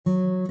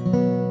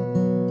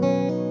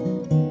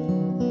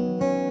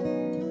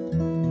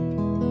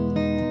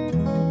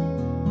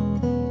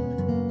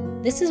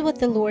This is what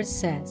the Lord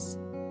says.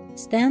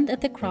 Stand at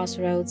the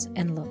crossroads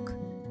and look.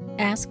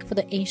 Ask for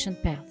the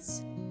ancient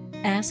paths.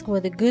 Ask where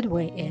the good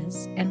way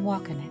is and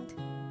walk in it,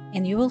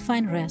 and you will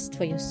find rest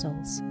for your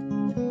souls.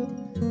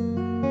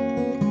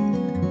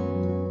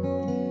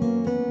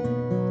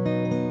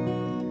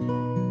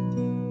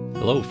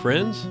 Hello,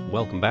 friends.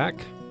 Welcome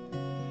back.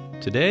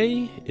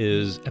 Today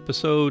is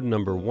episode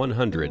number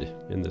 100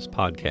 in this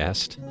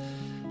podcast.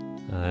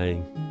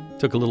 I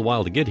took a little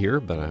while to get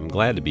here, but I'm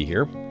glad to be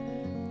here.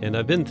 And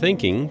I've been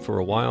thinking for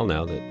a while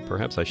now that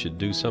perhaps I should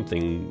do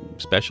something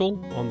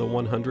special on the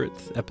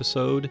 100th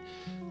episode,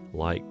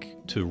 like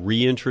to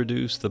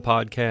reintroduce the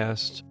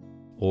podcast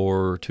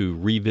or to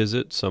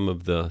revisit some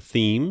of the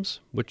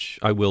themes, which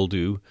I will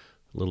do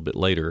a little bit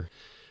later.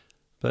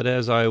 But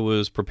as I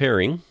was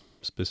preparing,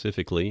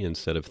 specifically,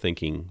 instead of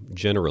thinking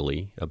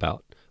generally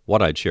about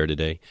what I'd share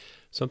today,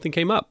 something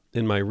came up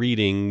in my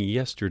reading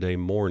yesterday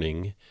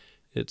morning.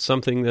 It's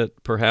something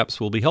that perhaps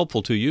will be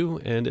helpful to you,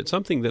 and it's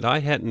something that I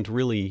hadn't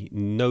really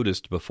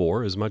noticed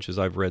before as much as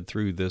I've read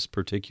through this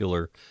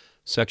particular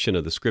section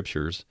of the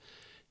Scriptures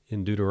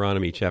in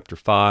Deuteronomy chapter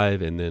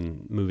 5 and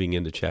then moving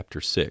into chapter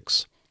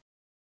 6.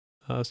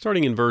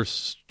 Starting in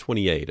verse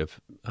 28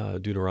 of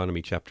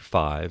Deuteronomy chapter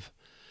 5,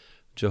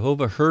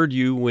 Jehovah heard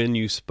you when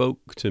you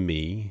spoke to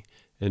me,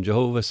 and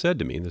Jehovah said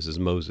to me, this is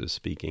Moses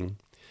speaking,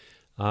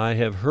 I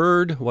have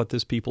heard what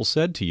this people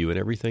said to you, and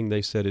everything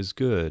they said is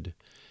good.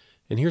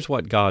 And here's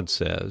what God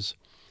says,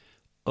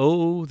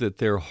 Oh, that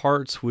their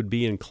hearts would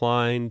be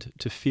inclined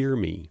to fear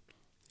me,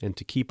 and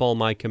to keep all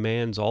my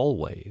commands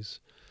always,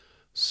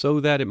 so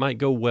that it might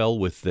go well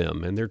with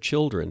them and their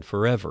children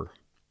forever.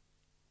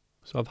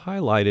 So I've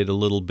highlighted a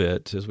little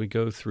bit as we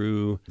go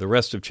through the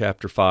rest of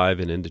chapter 5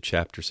 and into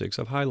chapter 6.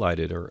 I've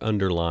highlighted or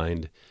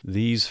underlined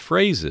these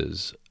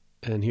phrases.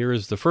 And here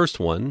is the first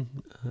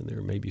one.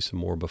 There may be some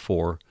more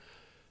before.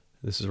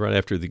 This is right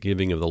after the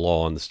giving of the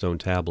law on the stone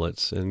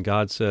tablets. And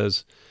God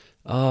says,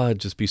 it'd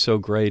just be so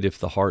great if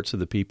the hearts of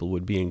the people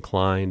would be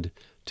inclined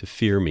to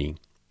fear me,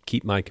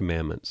 keep my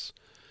commandments,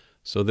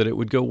 so that it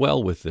would go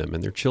well with them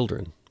and their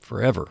children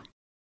forever.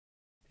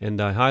 And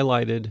I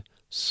highlighted,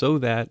 so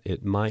that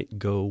it might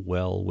go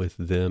well with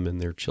them and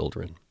their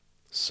children.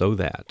 So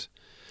that.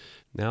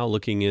 Now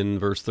looking in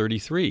verse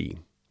 33,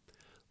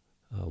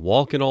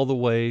 walk in all the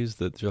ways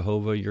that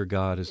Jehovah your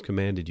God has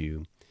commanded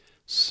you,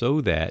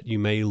 so that you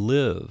may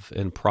live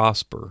and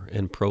prosper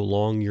and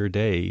prolong your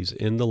days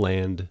in the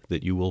land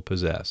that you will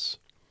possess.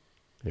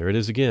 There it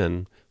is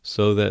again,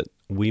 so that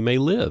we may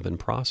live and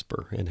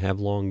prosper and have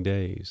long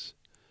days.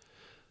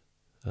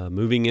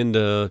 Moving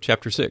into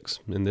chapter 6,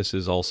 and this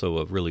is also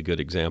a really good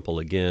example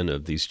again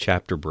of these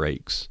chapter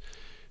breaks,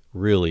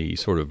 really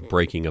sort of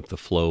breaking up the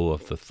flow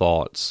of the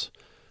thoughts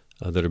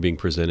that are being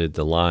presented,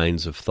 the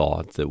lines of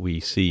thought that we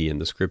see in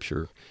the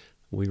Scripture.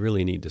 We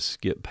really need to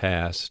skip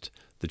past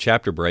the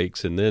chapter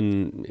breaks, and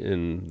then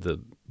in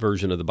the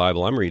version of the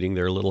Bible I'm reading,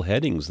 there are little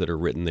headings that are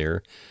written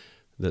there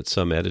that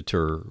some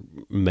editor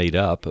made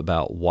up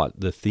about what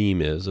the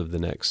theme is of the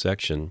next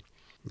section.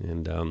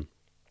 And I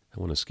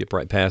want to skip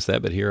right past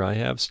that, but here I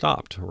have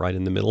stopped right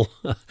in the middle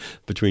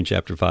between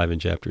chapter 5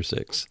 and chapter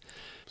 6.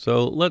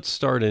 So let's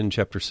start in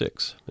chapter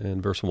 6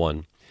 and verse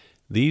 1.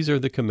 These are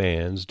the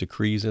commands,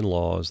 decrees, and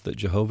laws that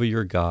Jehovah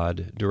your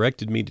God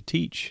directed me to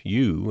teach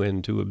you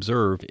and to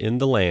observe in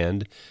the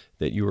land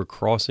that you are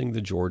crossing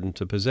the Jordan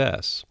to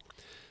possess,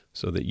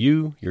 so that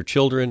you, your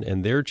children,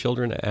 and their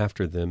children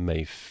after them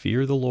may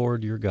fear the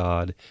Lord your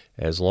God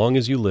as long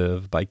as you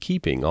live by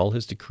keeping all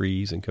his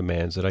decrees and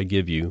commands that I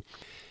give you,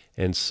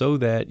 and so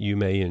that you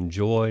may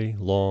enjoy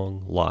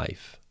long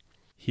life.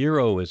 Hear,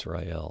 O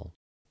Israel,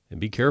 and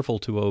be careful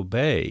to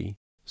obey,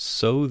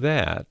 so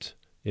that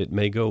it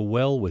may go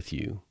well with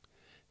you,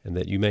 and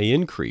that you may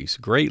increase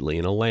greatly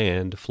in a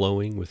land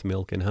flowing with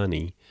milk and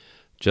honey,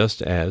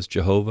 just as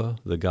Jehovah,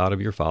 the God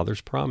of your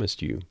fathers,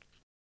 promised you.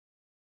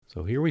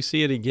 So here we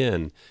see it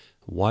again.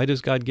 Why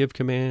does God give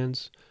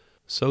commands?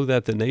 So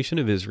that the nation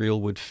of Israel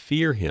would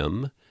fear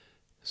him,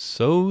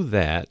 so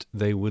that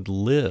they would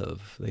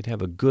live. They'd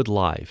have a good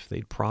life.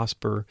 They'd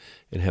prosper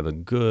and have a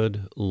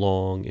good,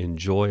 long,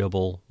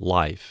 enjoyable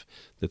life,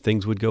 that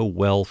things would go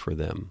well for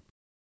them.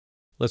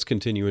 Let's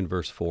continue in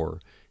verse 4.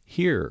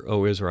 Hear,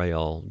 O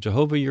Israel,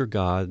 Jehovah your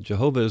God,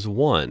 Jehovah is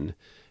one,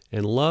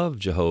 and love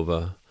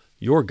Jehovah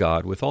your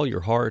God with all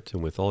your heart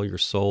and with all your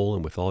soul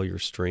and with all your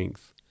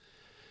strength.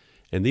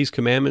 And these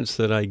commandments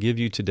that I give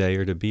you today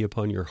are to be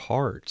upon your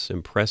hearts.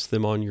 Impress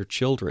them on your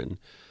children.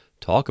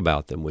 Talk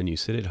about them when you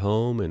sit at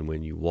home and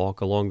when you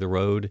walk along the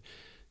road,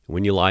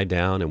 when you lie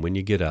down and when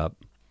you get up.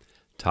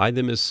 Tie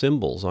them as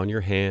symbols on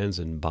your hands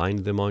and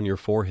bind them on your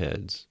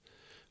foreheads.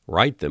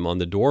 Write them on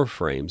the door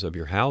frames of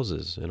your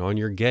houses and on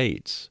your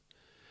gates.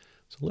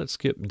 So let's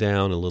skip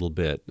down a little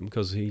bit,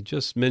 because he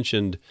just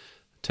mentioned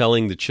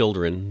telling the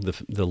children,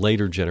 the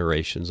later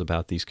generations,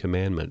 about these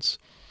commandments.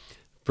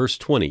 Verse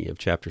 20 of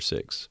chapter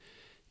 6.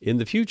 In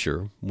the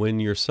future, when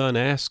your son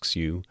asks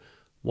you,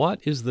 what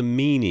is the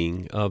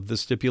meaning of the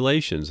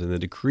stipulations and the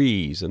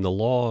decrees and the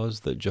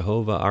laws that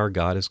Jehovah our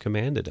God has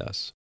commanded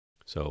us?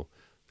 So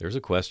there's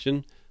a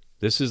question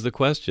This is the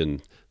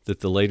question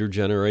that the later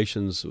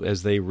generations,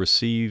 as they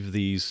receive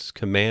these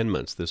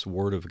commandments, this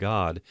word of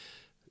God,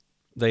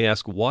 they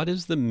ask, what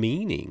is the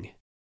meaning?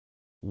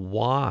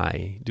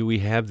 Why do we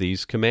have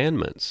these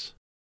commandments?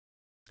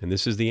 And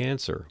this is the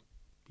answer.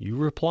 You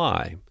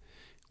reply,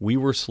 we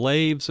were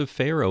slaves of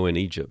Pharaoh in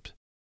Egypt,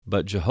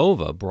 but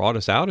Jehovah brought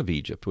us out of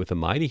Egypt with a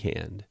mighty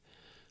hand.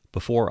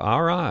 Before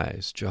our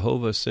eyes,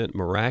 Jehovah sent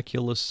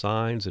miraculous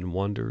signs and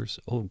wonders,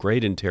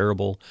 great and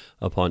terrible,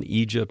 upon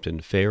Egypt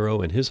and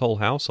Pharaoh and his whole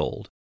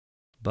household.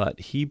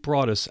 But he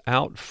brought us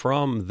out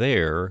from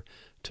there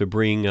to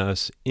bring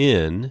us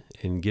in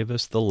and give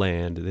us the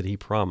land that he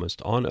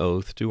promised on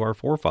oath to our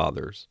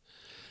forefathers.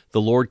 The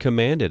Lord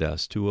commanded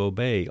us to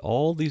obey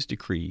all these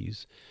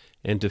decrees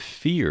and to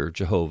fear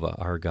Jehovah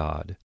our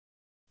God.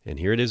 And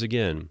here it is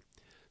again,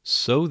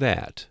 so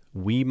that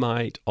we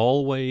might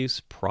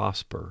always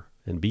prosper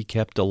and be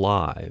kept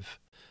alive.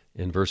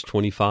 In verse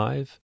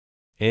 25,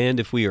 and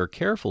if we are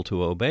careful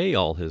to obey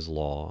all his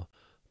law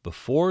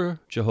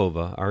before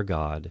Jehovah our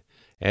God,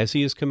 as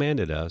he has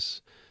commanded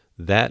us,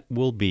 that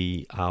will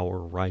be our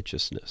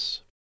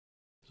righteousness.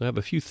 So I have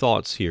a few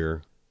thoughts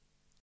here.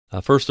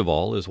 First of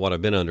all is what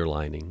I've been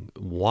underlining.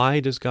 Why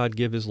does God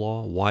give his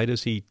law? Why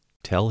does he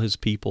tell his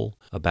people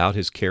about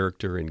his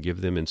character and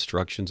give them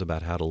instructions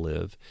about how to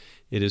live?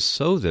 It is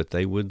so that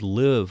they would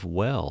live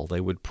well,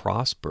 they would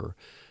prosper.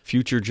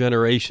 Future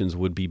generations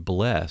would be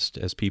blessed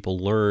as people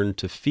learn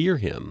to fear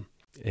him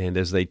and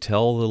as they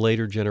tell the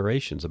later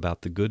generations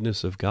about the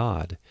goodness of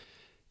God.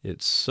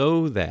 It's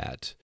so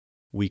that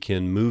we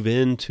can move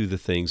into the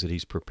things that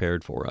he's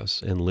prepared for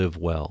us and live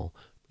well.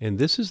 And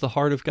this is the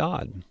heart of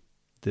God.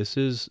 This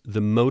is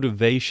the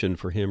motivation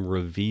for him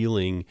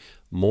revealing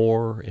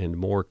more and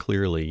more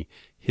clearly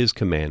his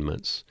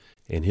commandments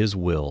and his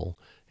will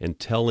and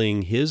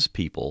telling his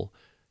people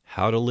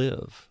how to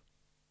live.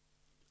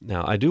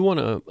 Now, I do want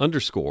to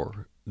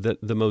underscore that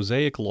the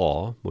Mosaic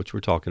law, which we're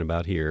talking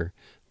about here,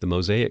 the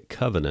Mosaic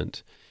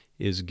covenant,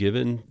 is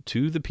given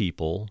to the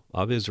people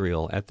of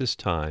Israel at this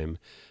time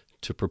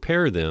to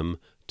prepare them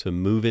to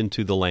move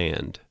into the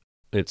land.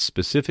 It's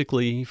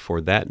specifically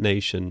for that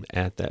nation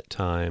at that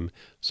time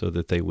so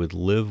that they would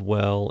live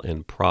well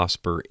and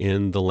prosper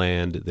in the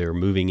land they're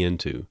moving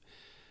into.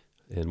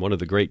 And one of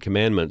the great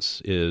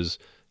commandments is,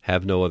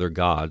 have no other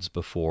gods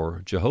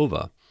before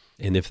Jehovah.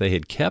 And if they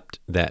had kept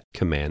that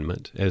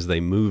commandment as they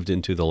moved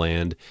into the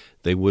land,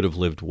 they would have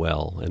lived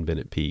well and been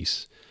at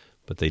peace.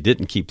 But they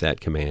didn't keep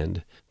that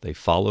command. They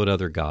followed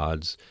other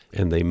gods,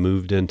 and they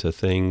moved into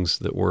things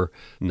that were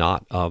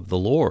not of the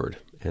Lord,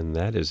 and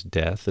that is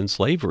death and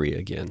slavery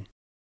again.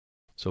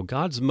 So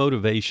God's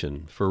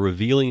motivation for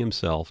revealing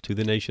himself to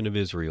the nation of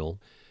Israel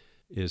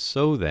is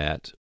so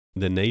that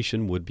the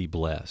nation would be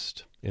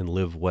blessed and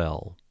live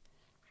well.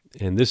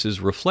 And this is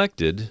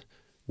reflected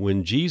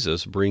when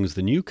Jesus brings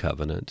the new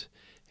covenant,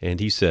 and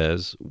he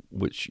says,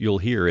 which you'll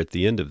hear at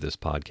the end of this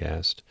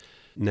podcast,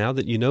 now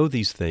that you know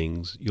these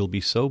things, you'll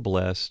be so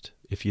blessed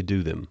if you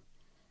do them.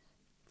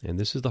 And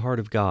this is the heart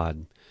of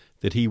God,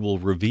 that he will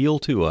reveal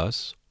to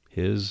us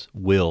his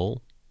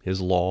will, his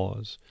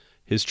laws,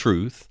 his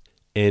truth,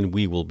 and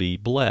we will be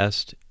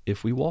blessed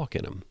if we walk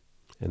in them.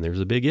 And there's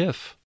a big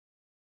if.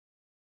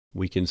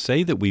 We can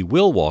say that we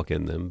will walk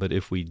in them, but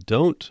if we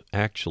don't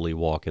actually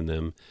walk in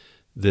them,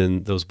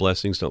 then those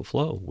blessings don't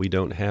flow. We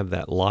don't have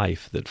that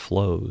life that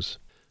flows.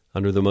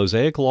 Under the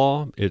Mosaic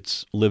law,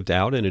 it's lived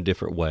out in a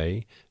different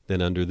way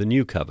than under the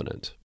new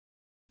covenant.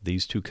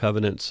 These two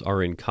covenants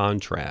are in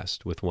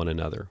contrast with one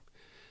another.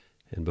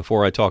 And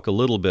before I talk a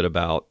little bit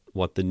about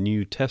what the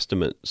New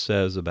Testament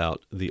says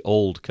about the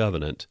Old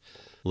Covenant,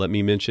 let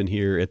me mention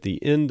here at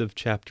the end of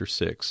chapter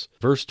 6,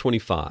 verse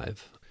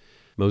 25,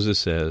 Moses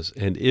says,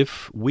 and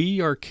if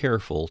we are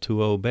careful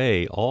to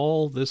obey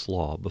all this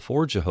law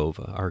before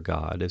Jehovah our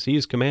God, as he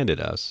has commanded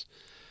us,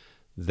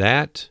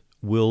 that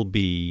will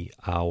be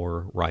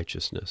our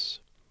righteousness.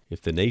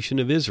 If the nation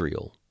of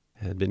Israel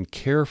had been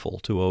careful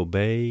to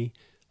obey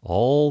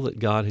all that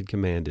God had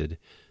commanded,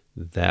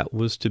 that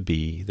was to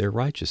be their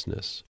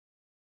righteousness.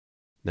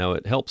 Now,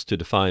 it helps to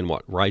define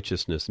what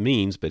righteousness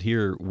means, but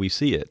here we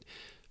see it.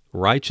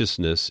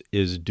 Righteousness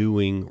is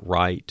doing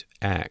right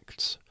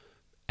acts,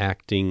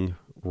 acting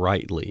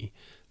rightly,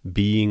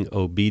 being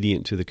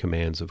obedient to the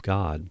commands of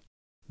God.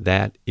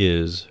 That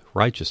is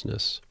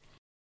righteousness.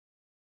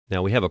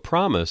 Now, we have a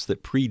promise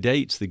that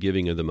predates the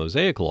giving of the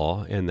Mosaic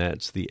law, and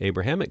that's the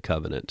Abrahamic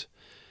covenant.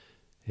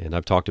 And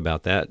I've talked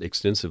about that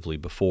extensively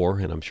before,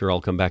 and I'm sure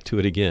I'll come back to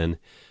it again,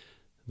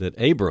 that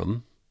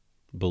Abram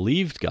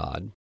believed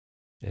God,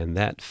 and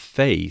that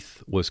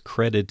faith was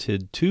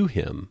credited to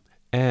him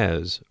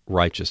as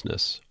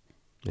righteousness.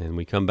 And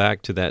we come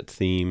back to that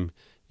theme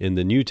in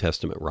the New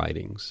Testament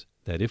writings,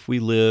 that if we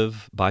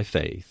live by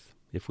faith,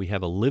 if we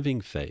have a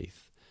living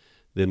faith,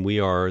 then we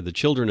are the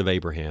children of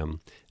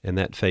Abraham, and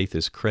that faith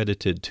is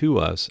credited to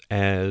us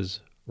as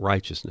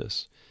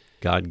righteousness.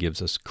 God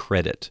gives us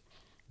credit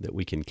that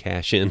we can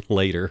cash in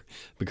later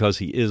because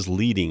he is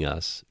leading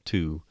us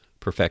to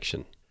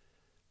perfection.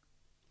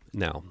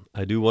 Now,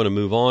 I do want to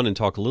move on and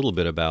talk a little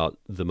bit about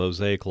the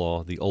Mosaic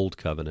Law, the Old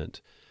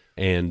Covenant,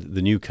 and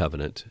the New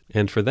Covenant.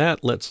 And for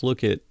that, let's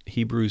look at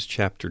Hebrews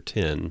chapter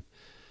 10.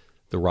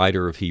 The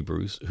writer of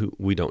Hebrews, who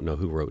we don't know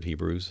who wrote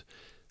Hebrews,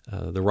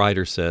 the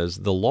writer says,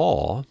 the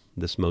law,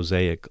 this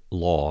Mosaic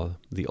law,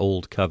 the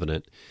Old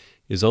Covenant,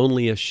 is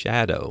only a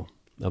shadow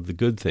of the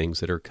good things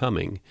that are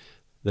coming.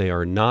 They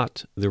are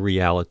not the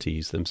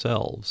realities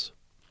themselves.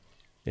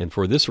 And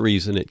for this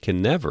reason, it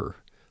can never,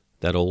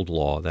 that old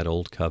law, that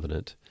old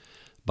covenant,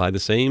 by the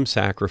same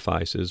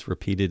sacrifices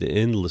repeated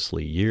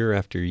endlessly year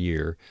after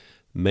year,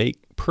 make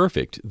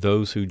perfect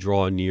those who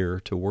draw near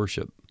to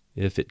worship.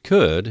 If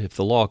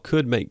the law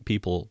could make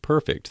people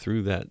perfect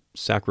through that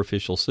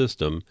sacrificial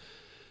system,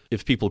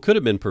 if people could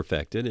have been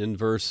perfected, in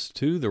verse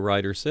 2 the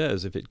writer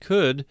says, if it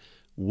could,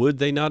 would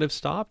they not have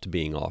stopped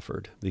being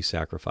offered, these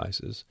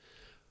sacrifices?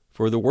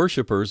 For the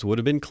worshipers would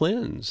have been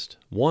cleansed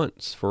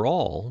once for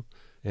all,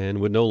 and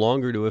would no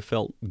longer to have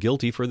felt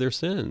guilty for their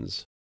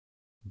sins.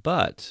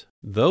 But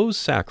those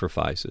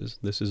sacrifices,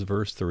 this is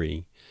verse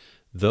 3,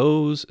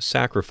 those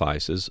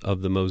sacrifices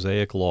of the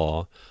Mosaic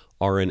law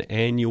are an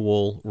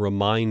annual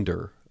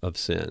reminder of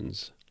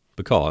sins,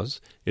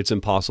 because it's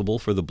impossible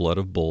for the blood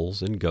of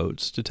bulls and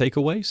goats to take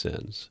away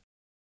sins.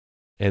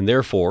 And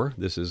therefore,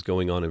 this is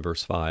going on in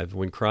verse 5,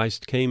 when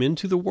Christ came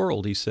into the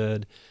world, he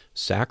said,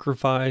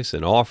 sacrifice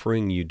and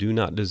offering you do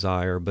not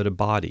desire, but a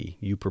body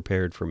you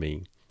prepared for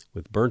me.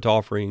 With burnt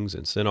offerings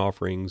and sin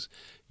offerings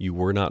you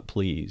were not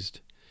pleased.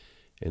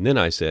 And then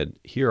I said,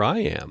 here I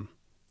am.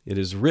 It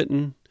is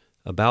written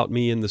about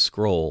me in the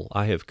scroll,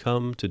 I have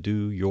come to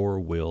do your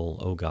will,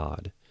 O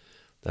God.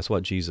 That's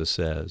what Jesus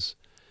says.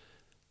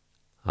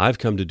 I've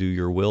come to do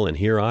your will, and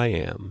here I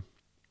am.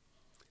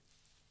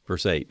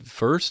 Verse 8,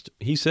 first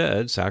he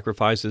said,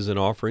 sacrifices and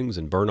offerings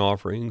and burnt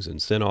offerings and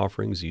sin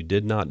offerings you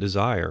did not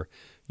desire.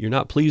 You're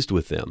not pleased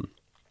with them,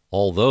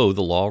 although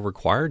the law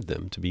required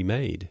them to be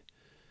made.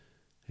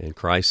 And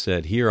Christ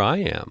said, here I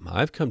am.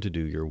 I've come to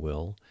do your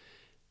will.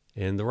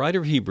 And the writer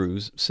of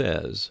Hebrews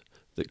says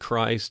that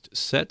Christ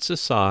sets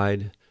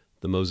aside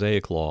the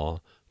Mosaic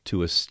law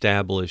to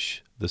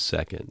establish the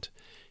second.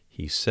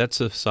 He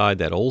sets aside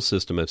that old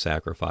system of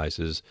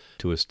sacrifices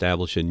to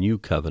establish a new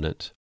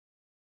covenant.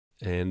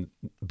 And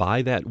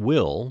by that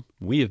will,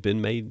 we have been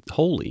made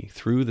holy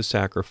through the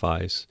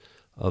sacrifice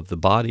of the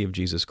body of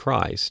Jesus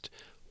Christ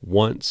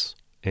once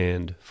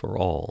and for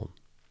all.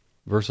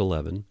 Verse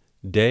 11,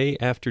 day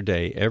after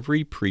day,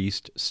 every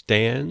priest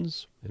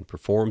stands and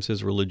performs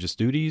his religious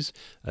duties.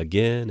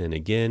 Again and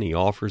again, he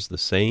offers the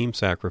same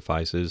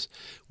sacrifices,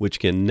 which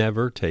can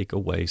never take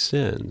away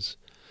sins.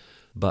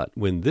 But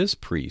when this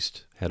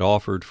priest had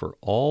offered for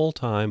all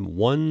time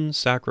one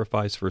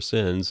sacrifice for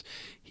sins,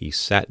 he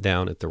sat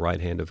down at the right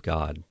hand of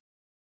God.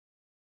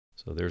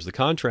 So there's the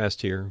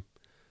contrast here.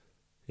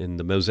 In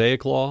the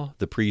Mosaic law,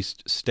 the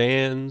priest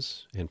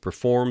stands and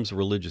performs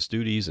religious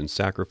duties and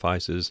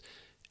sacrifices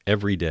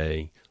every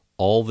day,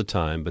 all the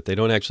time, but they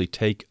don't actually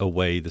take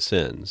away the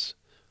sins.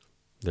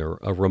 They're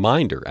a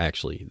reminder,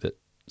 actually, that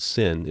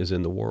sin is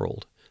in the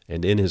world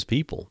and in his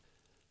people.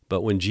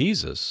 But when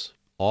Jesus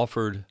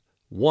offered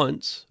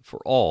once for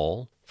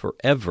all,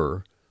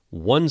 forever,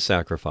 one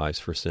sacrifice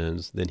for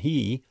sins, then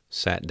he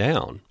sat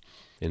down.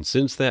 And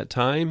since that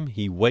time,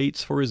 he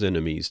waits for his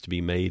enemies to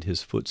be made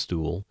his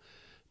footstool,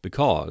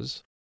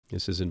 because,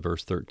 this is in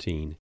verse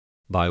 13,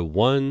 by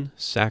one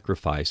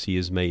sacrifice he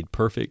has made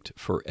perfect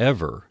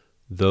forever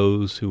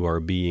those who are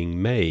being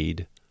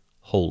made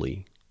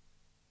holy.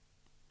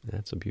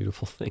 That's a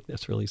beautiful thing.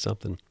 That's really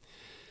something.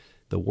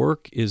 The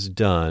work is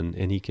done,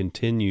 and he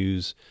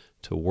continues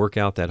to work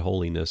out that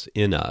holiness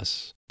in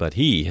us, but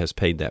he has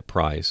paid that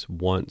price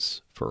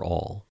once for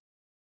all.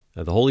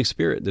 Now, the Holy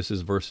Spirit, this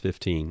is verse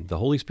 15, the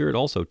Holy Spirit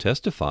also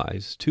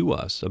testifies to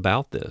us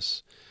about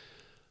this.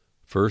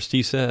 First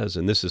he says,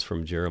 and this is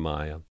from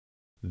Jeremiah,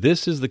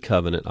 this is the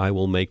covenant I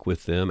will make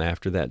with them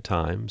after that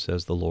time,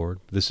 says the Lord.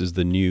 This is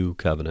the new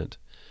covenant.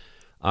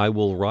 I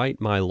will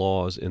write my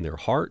laws in their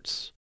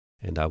hearts,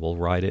 and I will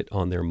write it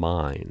on their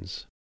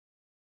minds.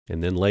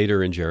 And then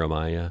later in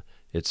Jeremiah,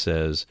 it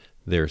says,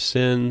 their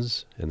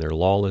sins and their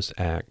lawless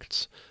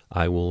acts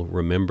I will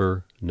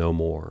remember no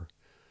more.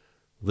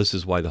 This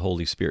is why the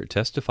Holy Spirit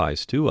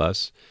testifies to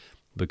us,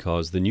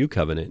 because the new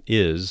covenant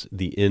is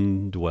the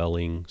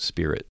indwelling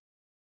Spirit.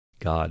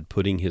 God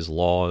putting his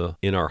law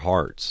in our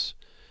hearts,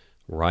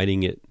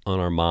 writing it on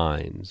our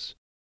minds.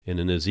 And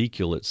in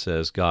Ezekiel it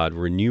says God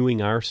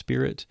renewing our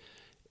spirit,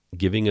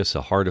 giving us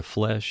a heart of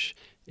flesh,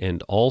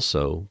 and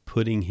also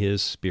putting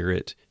his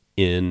Spirit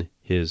in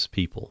his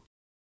people.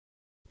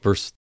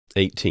 Verse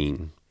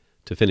 18,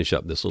 to finish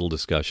up this little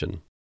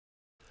discussion.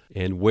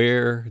 And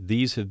where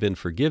these have been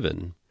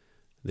forgiven,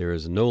 there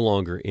is no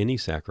longer any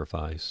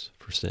sacrifice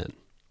for sin.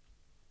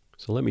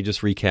 So let me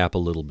just recap a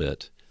little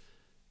bit.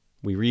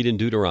 We read in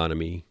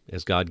Deuteronomy,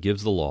 as God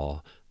gives the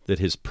law, that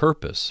his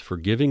purpose for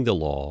giving the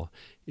law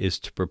is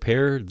to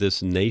prepare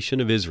this nation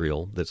of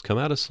Israel that's come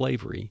out of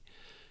slavery.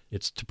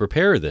 It's to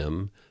prepare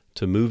them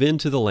to move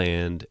into the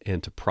land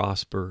and to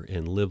prosper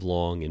and live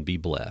long and be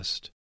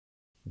blessed.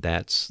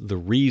 That's the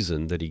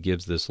reason that he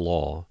gives this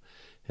law.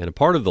 And a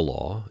part of the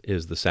law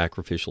is the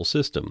sacrificial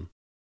system.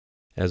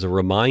 As a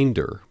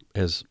reminder,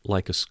 as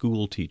like a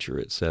school teacher,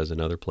 it says in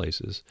other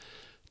places,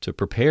 to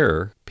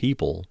prepare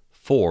people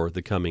for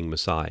the coming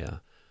Messiah,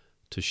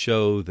 to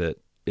show that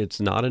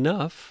it's not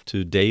enough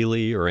to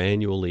daily or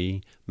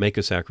annually make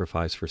a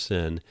sacrifice for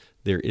sin.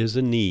 There is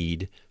a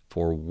need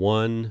for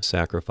one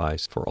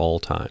sacrifice for all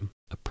time,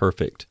 a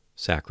perfect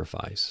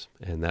sacrifice.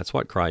 And that's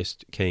what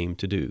Christ came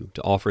to do,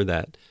 to offer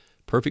that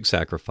perfect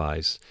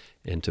sacrifice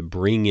and to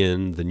bring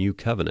in the new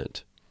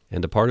covenant.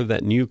 And a part of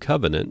that new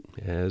covenant,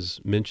 as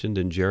mentioned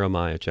in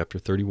Jeremiah chapter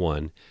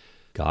 31,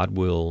 God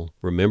will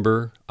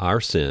remember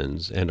our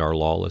sins and our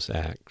lawless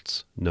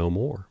acts no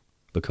more,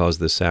 because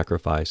this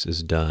sacrifice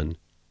is done.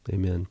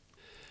 Amen.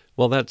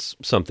 Well, that's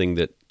something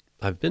that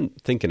I've been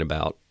thinking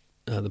about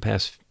the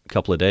past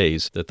couple of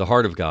days, that the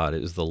heart of God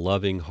is the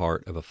loving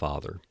heart of a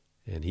father.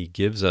 And he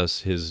gives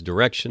us his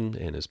direction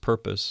and his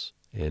purpose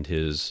and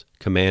his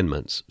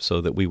commandments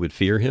so that we would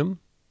fear him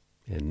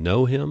and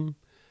know him,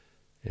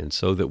 and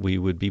so that we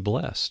would be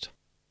blessed.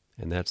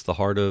 And that's the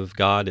heart of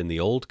God in the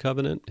Old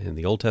Covenant, in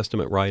the Old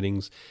Testament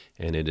writings,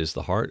 and it is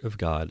the heart of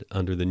God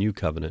under the New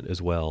Covenant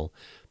as well,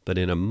 but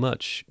in a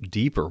much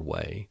deeper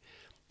way,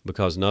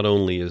 because not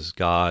only is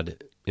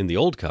God in the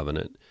Old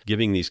Covenant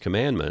giving these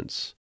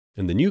commandments,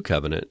 in the New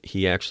Covenant,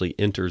 he actually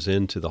enters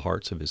into the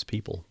hearts of his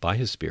people by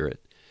his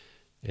Spirit.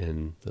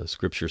 And the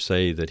Scriptures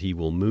say that he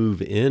will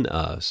move in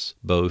us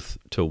both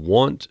to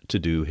want to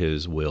do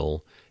his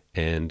will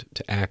and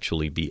to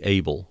actually be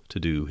able to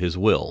do his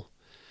will.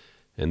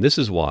 And this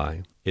is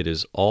why it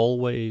is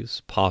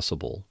always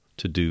possible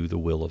to do the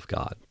will of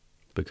God,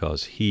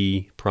 because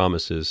he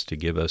promises to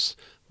give us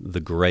the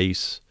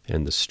grace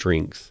and the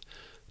strength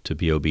to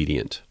be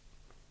obedient.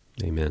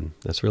 Amen.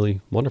 That's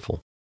really wonderful.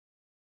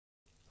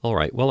 All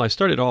right. Well, I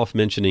started off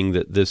mentioning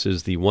that this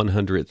is the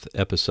 100th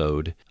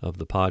episode of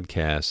the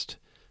podcast,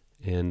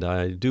 and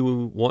I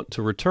do want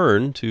to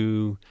return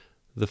to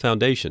the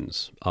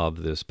foundations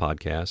of this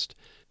podcast.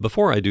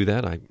 Before I do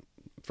that, I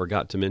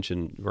forgot to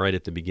mention right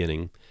at the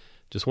beginning,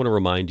 just want to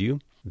remind you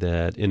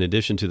that in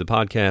addition to the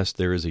podcast,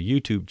 there is a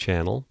YouTube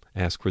channel,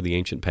 Ask for the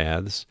Ancient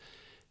Paths,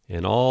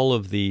 and all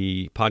of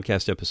the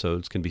podcast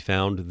episodes can be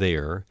found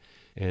there,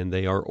 and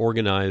they are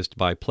organized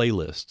by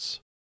playlists.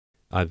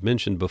 I've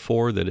mentioned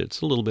before that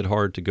it's a little bit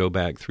hard to go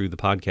back through the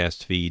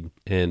podcast feed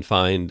and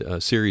find a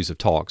series of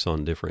talks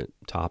on different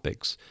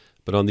topics,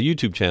 but on the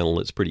YouTube channel,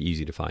 it's pretty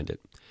easy to find it.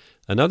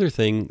 Another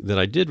thing that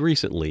I did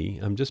recently,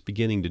 I'm just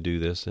beginning to do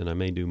this, and I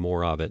may do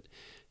more of it,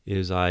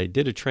 is I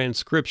did a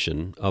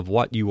transcription of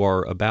what you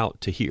are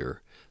about to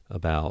hear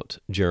about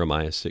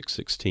Jeremiah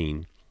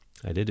 6:16.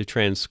 I did a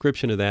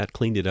transcription of that,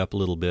 cleaned it up a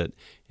little bit,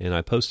 and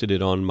I posted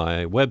it on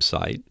my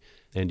website.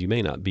 And you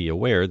may not be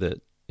aware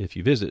that if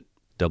you visit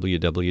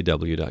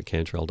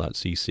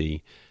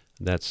www.cantrell.cc,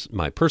 that's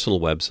my personal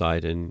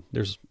website, and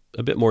there's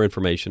a bit more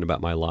information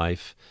about my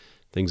life,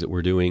 things that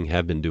we're doing,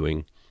 have been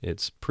doing.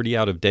 It's pretty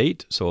out of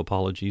date, so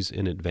apologies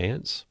in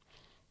advance.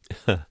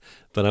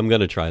 But I'm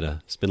going to try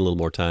to spend a little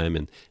more time,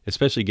 and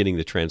especially getting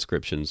the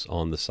transcriptions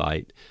on the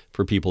site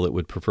for people that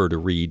would prefer to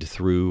read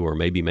through or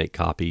maybe make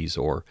copies,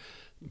 or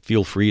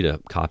feel free to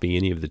copy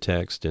any of the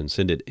text and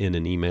send it in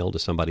an email to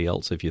somebody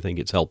else if you think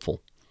it's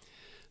helpful.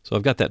 So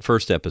I've got that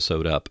first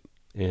episode up,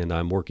 and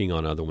I'm working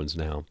on other ones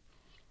now.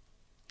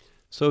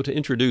 So to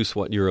introduce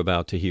what you're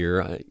about to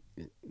hear,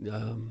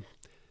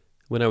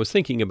 when I was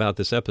thinking about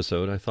this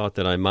episode, I thought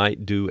that I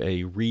might do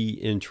a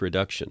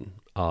reintroduction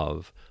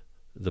of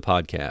the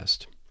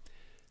podcast.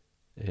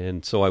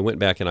 And so I went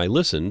back and I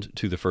listened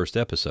to the first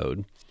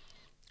episode.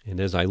 And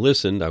as I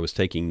listened, I was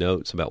taking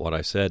notes about what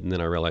I said, and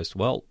then I realized,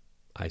 well,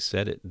 I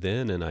said it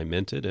then and I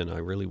meant it, and I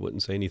really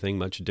wouldn't say anything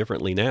much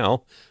differently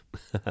now.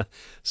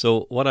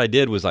 So what I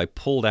did was I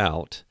pulled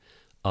out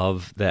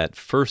of that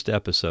first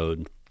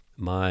episode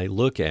my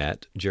look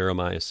at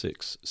Jeremiah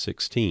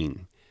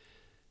 6:16.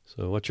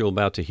 So what you're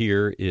about to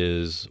hear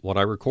is what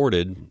I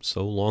recorded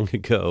so long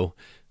ago,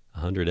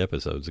 100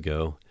 episodes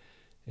ago,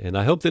 and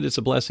I hope that it's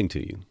a blessing to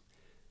you.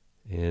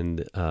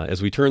 And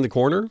as we turn the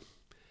corner,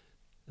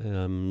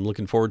 I'm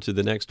looking forward to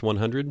the next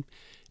 100.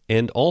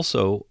 And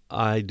also,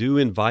 I do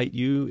invite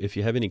you, if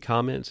you have any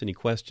comments, any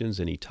questions,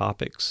 any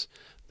topics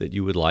that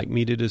you would like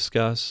me to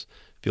discuss,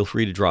 feel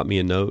free to drop me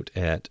a note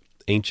at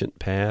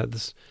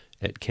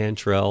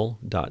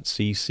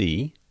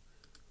ancientpaths@cantrell.cc.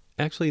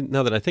 Actually,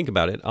 now that I think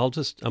about it,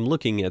 I'm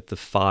looking at the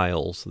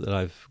files that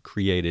I've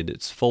created.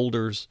 It's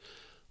folders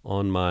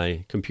on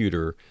my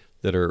computer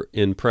that are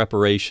in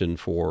preparation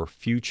for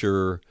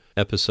future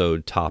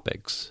episode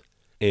topics.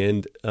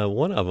 And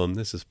one of them,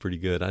 this is pretty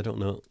good. I don't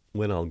know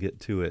when I'll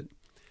get to it.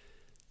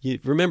 You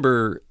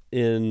remember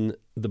in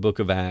the book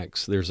of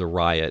Acts, there's a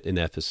riot in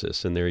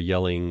Ephesus, and they're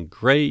yelling,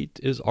 "Great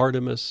is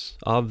Artemis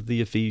of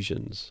the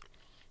Ephesians."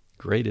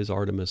 Great is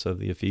Artemis of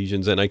the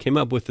Ephesians. And I came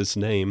up with this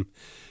name,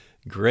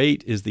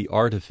 Great is the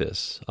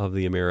Artifice of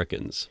the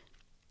Americans.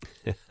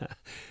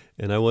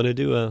 And I want to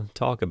do a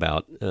talk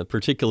about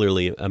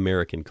particularly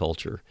American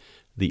culture,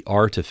 the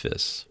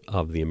artifice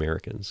of the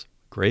Americans.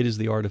 Great is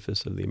the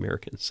artifice of the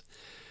Americans.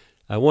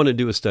 I want to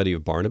do a study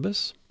of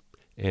Barnabas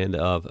and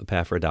of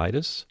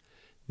Epaphroditus.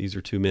 These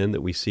are two men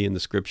that we see in the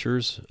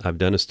Scriptures. I've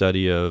done a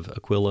study of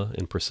Aquila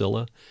and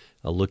Priscilla.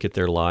 I'll look at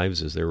their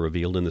lives as they're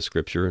revealed in the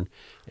Scripture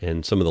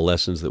and some of the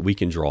lessons that we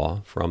can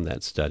draw from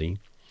that study.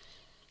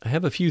 I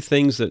have a few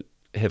things that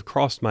have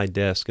crossed my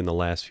desk in the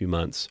last few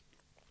months.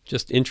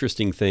 Just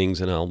interesting things,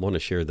 and I'll want to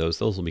share those.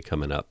 Those will be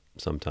coming up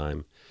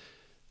sometime.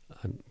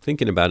 I'm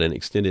thinking about an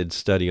extended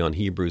study on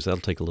Hebrews. That'll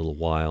take a little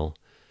while.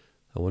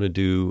 I want to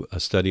do a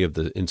study of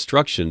the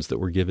instructions that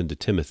were given to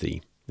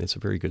Timothy. It's a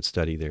very good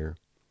study there.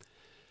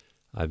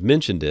 I've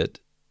mentioned it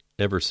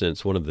ever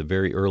since one of the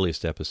very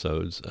earliest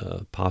episodes,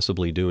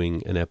 possibly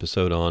doing an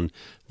episode on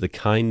the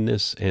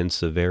kindness and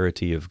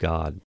severity of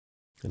God.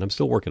 And I'm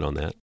still working on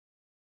that.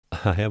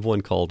 I have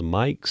one called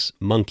Mike's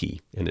Monkey,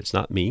 and it's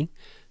not me.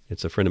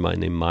 It's a friend of mine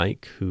named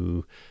Mike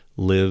who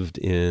lived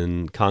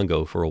in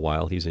Congo for a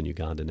while. He's in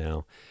Uganda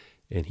now.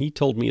 And he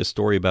told me a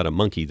story about a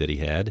monkey that he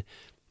had.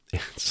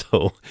 And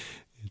so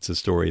it's a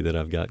story that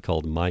I've got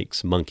called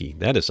Mike's Monkey.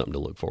 That is something to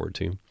look forward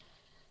to.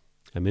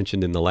 I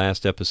mentioned in the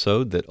last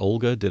episode that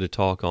Olga did a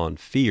talk on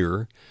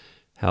fear,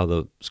 how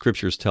the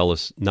Scriptures tell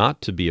us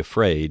not to be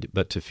afraid,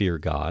 but to fear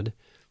God.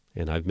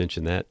 And I've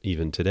mentioned that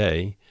even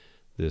today,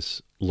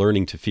 this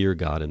learning to fear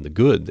God and the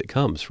good that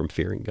comes from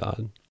fearing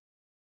God.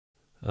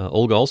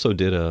 Olga also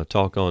did a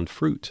talk on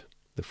fruit,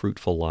 the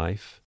fruitful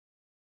life.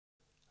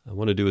 I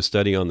want to do a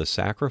study on the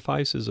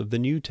sacrifices of the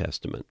New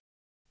Testament.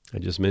 I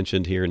just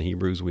mentioned here in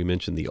Hebrews, we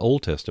mentioned the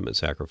Old Testament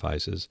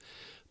sacrifices,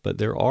 but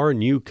there are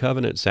new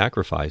covenant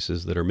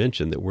sacrifices that are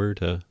mentioned that we're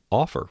to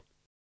offer.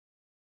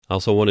 I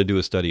also want to do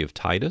a study of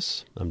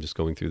Titus. I'm just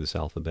going through this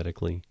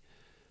alphabetically.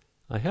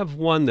 I have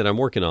one that I'm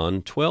working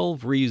on,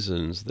 12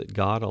 reasons that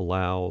God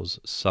allows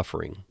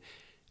suffering.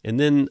 And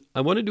then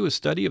I want to do a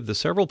study of the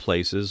several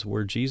places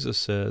where Jesus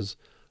says,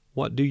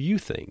 "What do you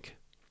think?"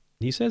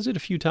 He says it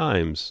a few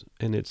times,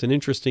 and it's an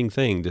interesting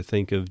thing to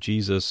think of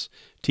Jesus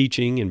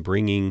teaching and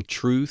bringing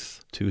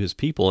truth to his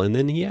people, and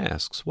then he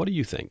asks, "What do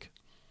you think?"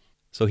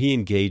 So he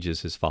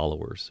engages his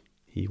followers.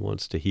 He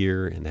wants to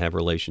hear and have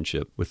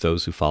relationship with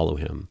those who follow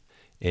him.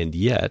 And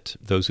yet,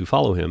 those who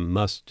follow him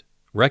must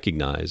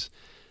recognize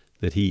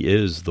that he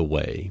is the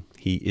way,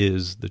 he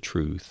is the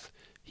truth,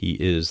 he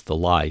is the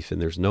life,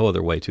 and there's no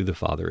other way to the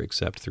Father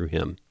except through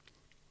him.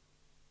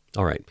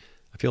 All right,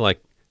 I feel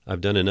like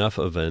I've done enough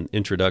of an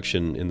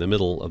introduction in the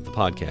middle of the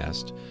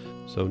podcast,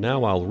 so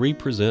now I'll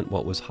represent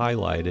what was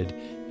highlighted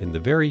in the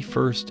very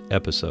first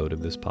episode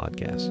of this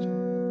podcast.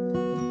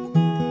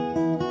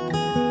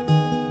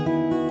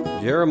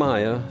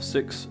 Jeremiah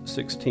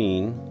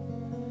 6:16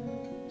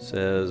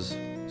 says,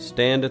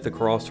 "Stand at the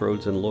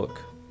crossroads and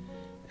look.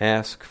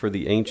 Ask for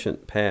the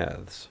ancient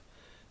paths.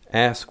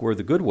 Ask where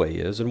the good way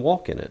is and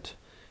walk in it,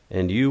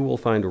 and you will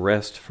find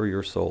rest for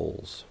your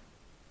souls."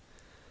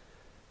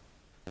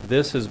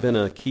 This has been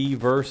a key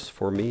verse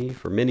for me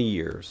for many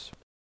years.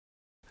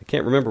 I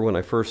can't remember when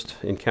I first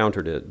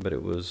encountered it, but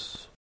it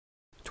was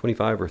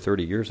 25 or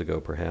 30 years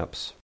ago,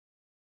 perhaps.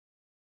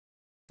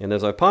 And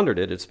as I pondered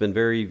it, it's been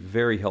very,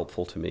 very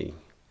helpful to me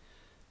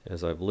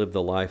as I've lived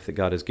the life that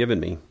God has given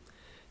me.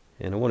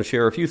 And I want to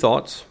share a few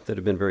thoughts that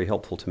have been very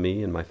helpful to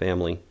me and my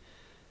family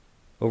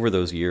over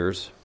those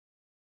years.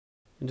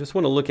 And just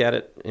want to look at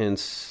it and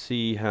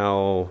see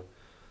how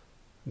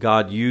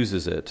God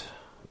uses it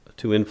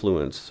to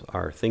influence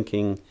our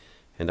thinking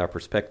and our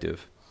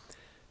perspective.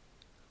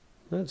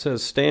 It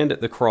says, "Stand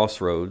at the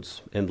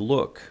crossroads and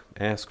look,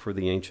 ask for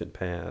the ancient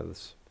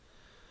paths."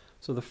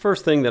 So the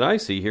first thing that I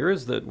see here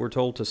is that we're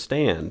told to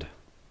stand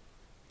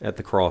at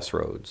the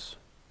crossroads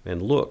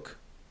and look.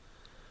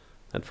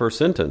 That first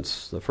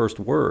sentence, the first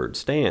word,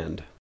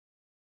 stand.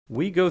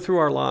 We go through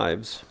our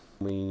lives.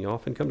 We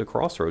often come to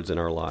crossroads in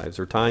our lives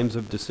or times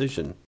of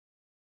decision.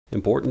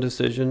 Important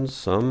decisions,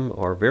 some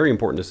are very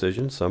important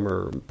decisions, some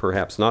are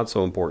perhaps not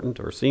so important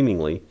or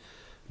seemingly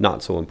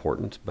not so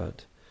important,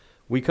 but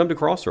we come to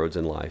crossroads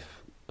in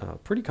life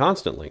pretty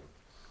constantly.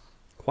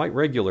 Quite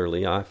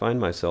regularly, I find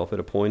myself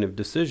at a point of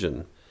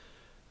decision,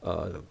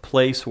 a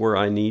place where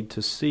I need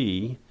to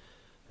see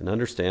and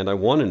understand. I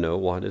want to know,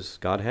 what does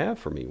God have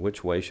for me?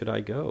 Which way should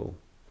I go?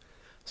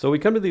 So we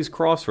come to these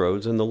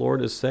crossroads, and the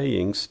Lord is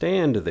saying,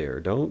 stand there.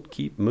 Don't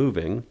keep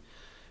moving.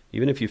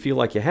 Even if you feel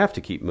like you have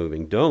to keep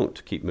moving,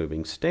 don't keep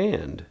moving.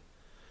 Stand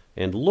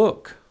and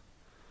look.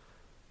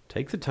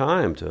 Take the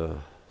time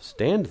to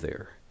stand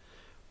there.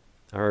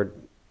 Our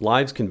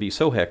lives can be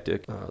so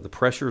hectic. The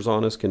pressures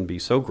on us can be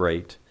so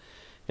great.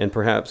 And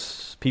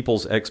perhaps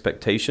people's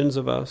expectations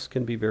of us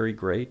can be very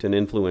great and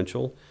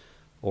influential.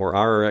 Or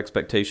our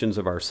expectations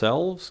of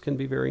ourselves can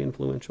be very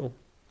influential.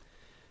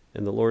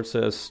 And the Lord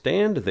says,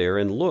 stand there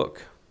and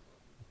look.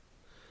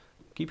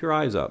 Keep your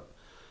eyes up.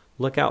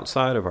 Look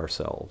outside of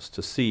ourselves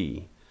to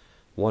see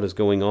what is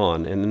going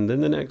on. And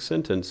then the next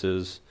sentence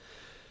is,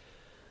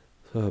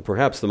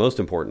 perhaps the most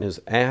important,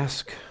 is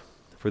ask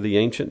for the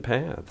ancient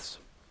paths.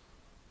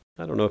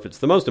 I don't know if it's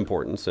the most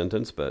important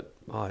sentence, but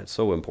it's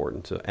so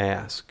important to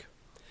ask.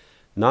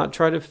 Not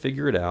try to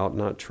figure it out,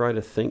 not try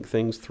to think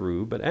things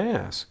through, but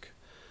ask.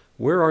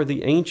 Where are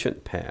the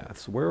ancient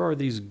paths? Where are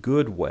these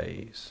good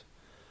ways?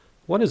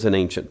 What is an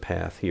ancient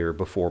path here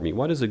before me?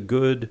 What is a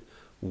good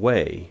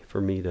way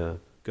for me to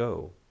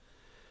go?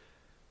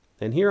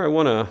 And here I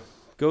want to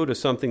go to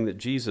something that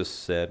Jesus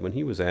said when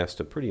he was asked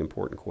a pretty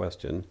important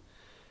question,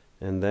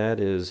 and that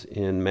is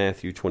in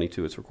Matthew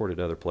 22. It's recorded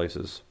other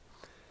places.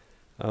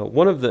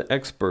 One of the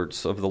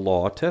experts of the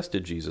law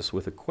tested Jesus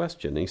with a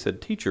question. He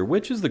said, "Teacher,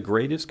 which is the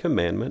greatest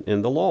commandment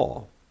in the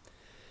law?"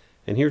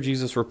 And here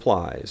Jesus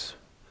replies,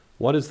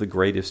 "What is the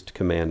greatest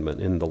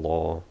commandment in the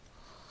law?"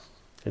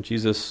 And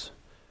Jesus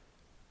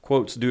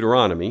quotes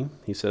Deuteronomy.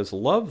 He says,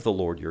 "Love the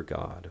Lord your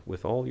God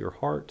with all your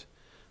heart,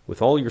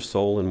 with all your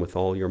soul, and with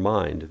all your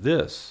mind.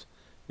 This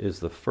is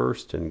the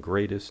first and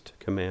greatest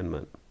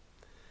commandment."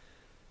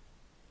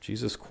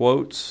 Jesus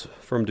quotes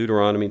from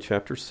Deuteronomy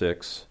chapter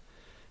 6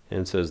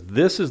 and says,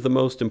 this is the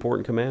most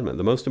important commandment.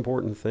 The most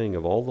important thing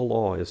of all the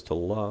law is to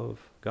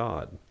love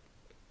God.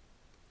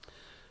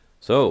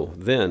 So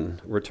then,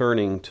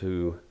 returning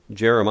to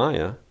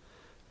Jeremiah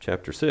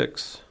chapter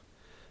 6,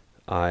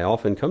 I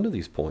often come to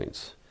these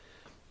points.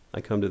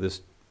 I come to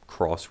this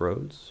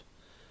crossroads.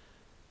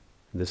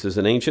 This is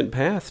an ancient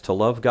path to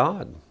love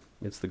God.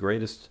 It's the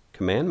greatest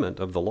commandment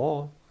of the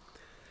law.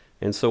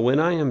 And so when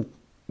I am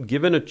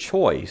given a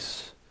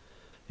choice,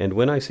 and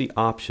when I see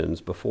options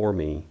before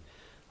me,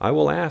 I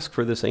will ask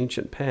for this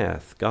ancient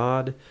path.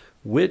 God,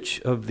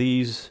 which of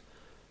these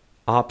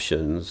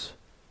options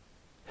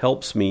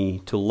helps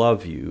me to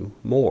love you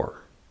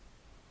more?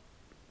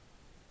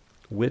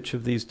 Which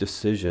of these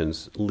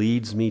decisions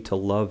leads me to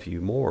love you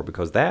more?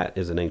 Because that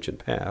is an ancient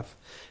path,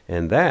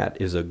 and that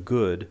is a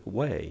good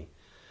way.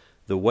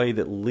 The way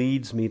that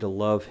leads me to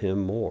love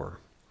him more.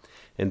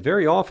 And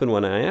very often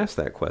when I ask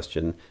that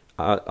question,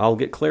 I'll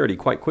get clarity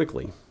quite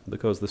quickly,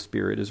 because the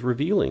Spirit is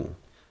revealing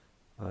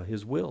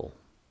his will.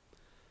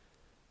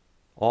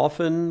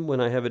 Often when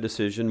I have a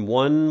decision,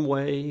 one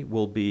way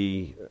will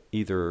be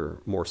either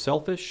more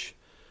selfish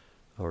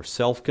or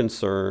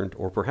self-concerned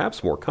or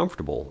perhaps more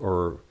comfortable,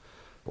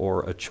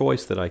 or a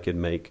choice that I could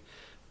make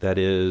that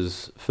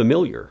is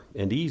familiar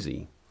and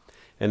easy.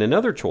 And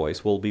another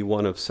choice will be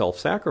one of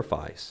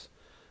self-sacrifice,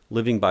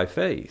 living by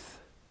faith.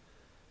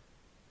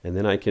 And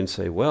then I can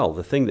say, well,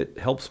 the thing that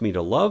helps me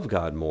to love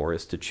God more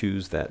is to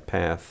choose that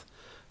path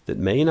that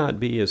may not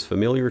be as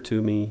familiar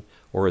to me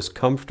or as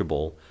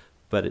comfortable,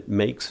 but it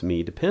makes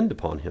me depend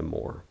upon him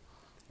more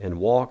and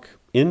walk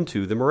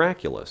into the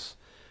miraculous,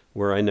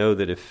 where I know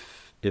that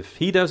if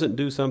he doesn't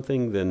do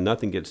something, then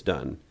nothing gets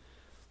done.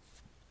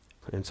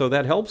 And so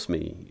that helps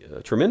me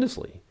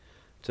tremendously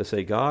to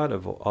say, God,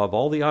 of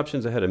all the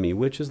options ahead of me,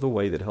 which is the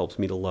way that helps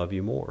me to love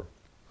you more?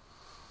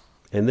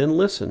 And then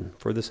listen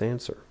for this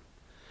answer.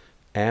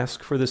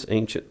 Ask for this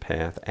ancient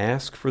path,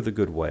 ask for the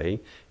good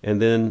way,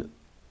 and then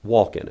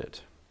walk in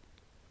it.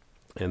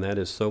 And that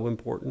is so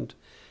important.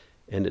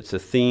 And it's a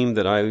theme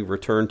that I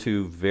return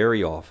to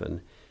very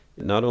often.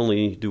 Not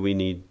only do we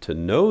need to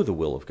know the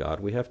will of God,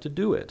 we have to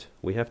do it.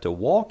 We have to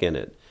walk in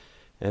it.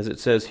 As it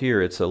says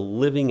here, it's a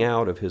living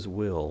out of his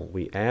will.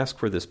 We ask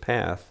for this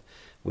path,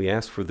 we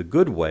ask for the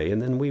good way, and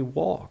then we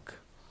walk.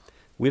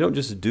 We don't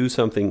just do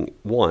something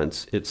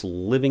once, it's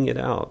living it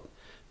out.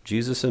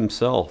 Jesus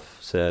himself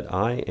said,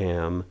 I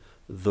am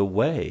the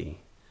way.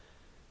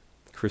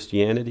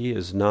 Christianity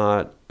is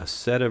not a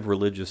set of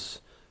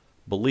religious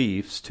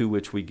beliefs to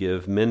which we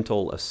give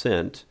mental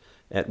assent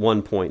at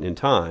one point in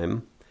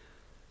time.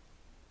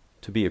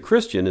 To be a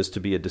Christian is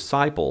to be a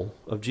disciple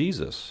of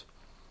Jesus.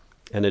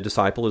 And a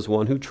disciple is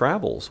one who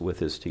travels with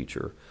his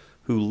teacher,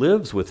 who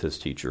lives with his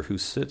teacher, who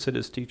sits at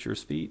his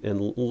teacher's feet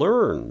and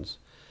learns.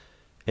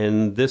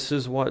 And this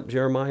is what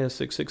Jeremiah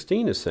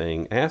 6:16 is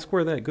saying. Ask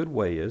where that good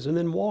way is and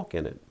then walk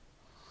in it.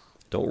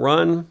 Don't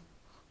run.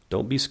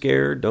 Don't be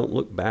scared. Don't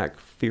look back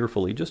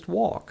fearfully. Just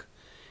walk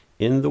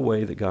in the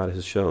way that God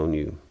has shown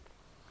you.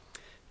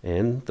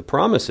 And the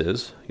promise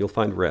is you'll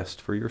find rest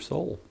for your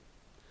soul.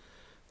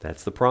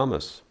 That's the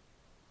promise.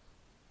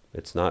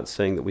 It's not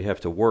saying that we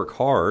have to work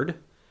hard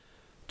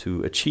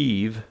to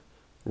achieve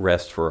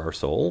rest for our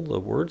soul. The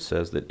word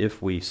says that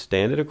if we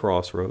stand at a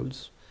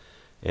crossroads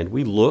and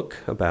we look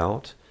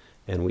about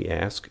and we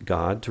ask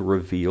God to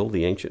reveal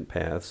the ancient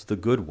paths, the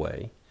good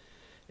way,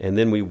 and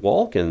then we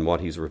walk in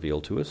what he's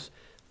revealed to us,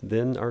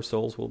 then our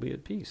souls will be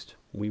at peace.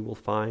 We will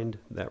find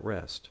that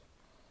rest.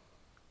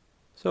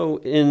 So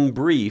in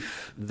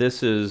brief,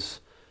 this is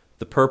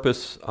the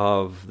purpose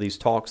of these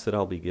talks that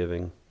I'll be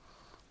giving.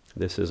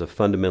 This is a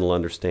fundamental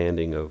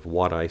understanding of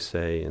what I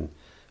say and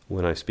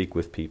when I speak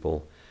with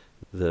people,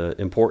 the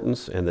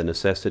importance and the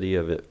necessity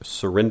of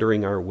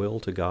surrendering our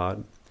will to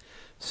God,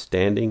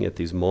 standing at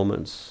these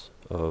moments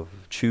of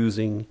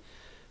choosing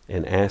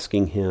and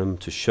asking him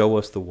to show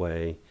us the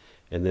way,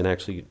 and then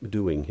actually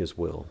doing his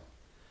will.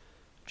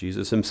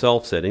 Jesus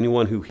himself said,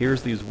 anyone who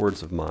hears these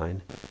words of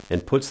mine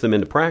and puts them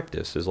into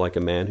practice is like a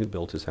man who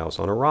built his house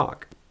on a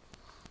rock.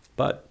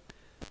 But,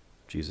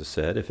 Jesus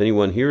said, if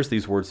anyone hears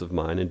these words of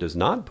mine and does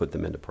not put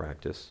them into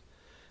practice,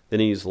 then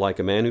he's like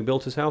a man who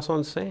built his house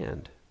on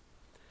sand.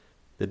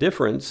 The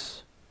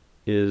difference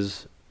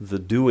is the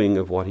doing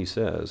of what he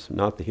says,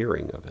 not the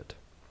hearing of it.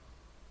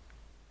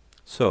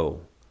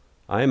 So,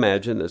 I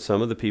imagine that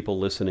some of the people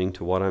listening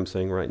to what I'm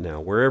saying right now,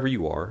 wherever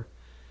you are,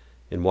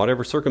 in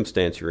whatever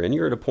circumstance you're in,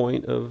 you're at a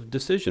point of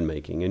decision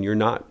making and you're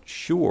not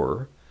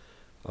sure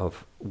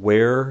of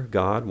where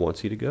God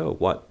wants you to go,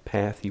 what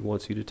path he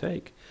wants you to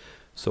take.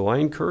 So I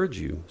encourage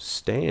you,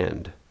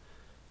 stand.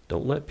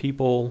 Don't let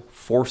people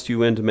force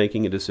you into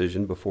making a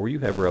decision before you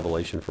have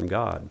revelation from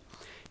God.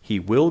 He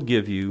will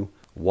give you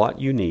what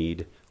you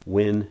need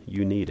when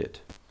you need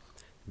it.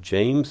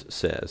 James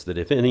says that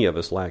if any of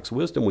us lacks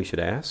wisdom, we should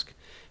ask,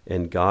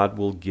 and God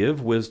will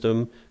give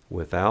wisdom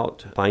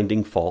without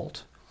finding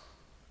fault.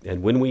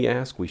 And when we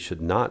ask, we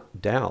should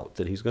not doubt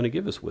that he's going to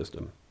give us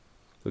wisdom.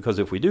 Because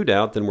if we do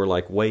doubt, then we're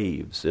like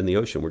waves in the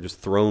ocean. We're just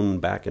thrown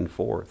back and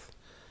forth.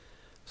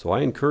 So I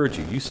encourage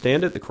you, you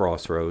stand at the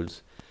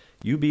crossroads,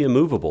 you be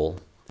immovable,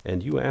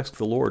 and you ask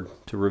the Lord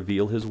to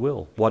reveal his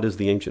will. What is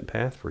the ancient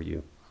path for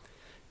you?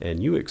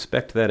 And you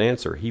expect that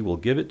answer. He will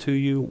give it to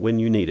you when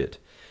you need it.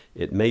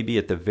 It may be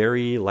at the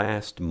very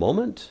last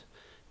moment.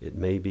 It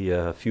may be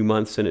a few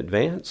months in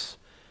advance.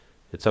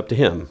 It's up to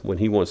him when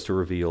he wants to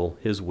reveal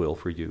his will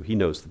for you. He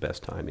knows the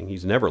best timing.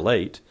 He's never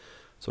late,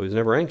 so he's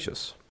never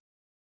anxious.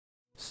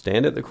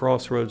 Stand at the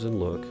crossroads and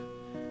look.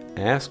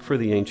 Ask for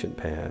the ancient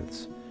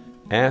paths.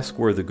 Ask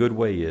where the good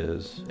way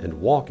is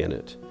and walk in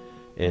it,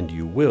 and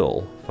you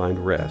will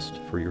find rest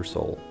for your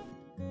soul.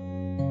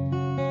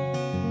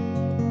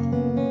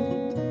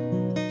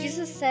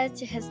 Jesus said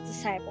to his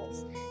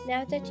disciples,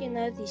 "Now that you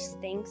know these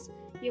things,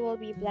 you will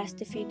be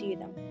blessed if you do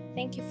them."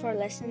 Thank you for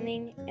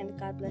listening, and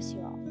God bless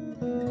you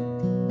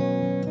all.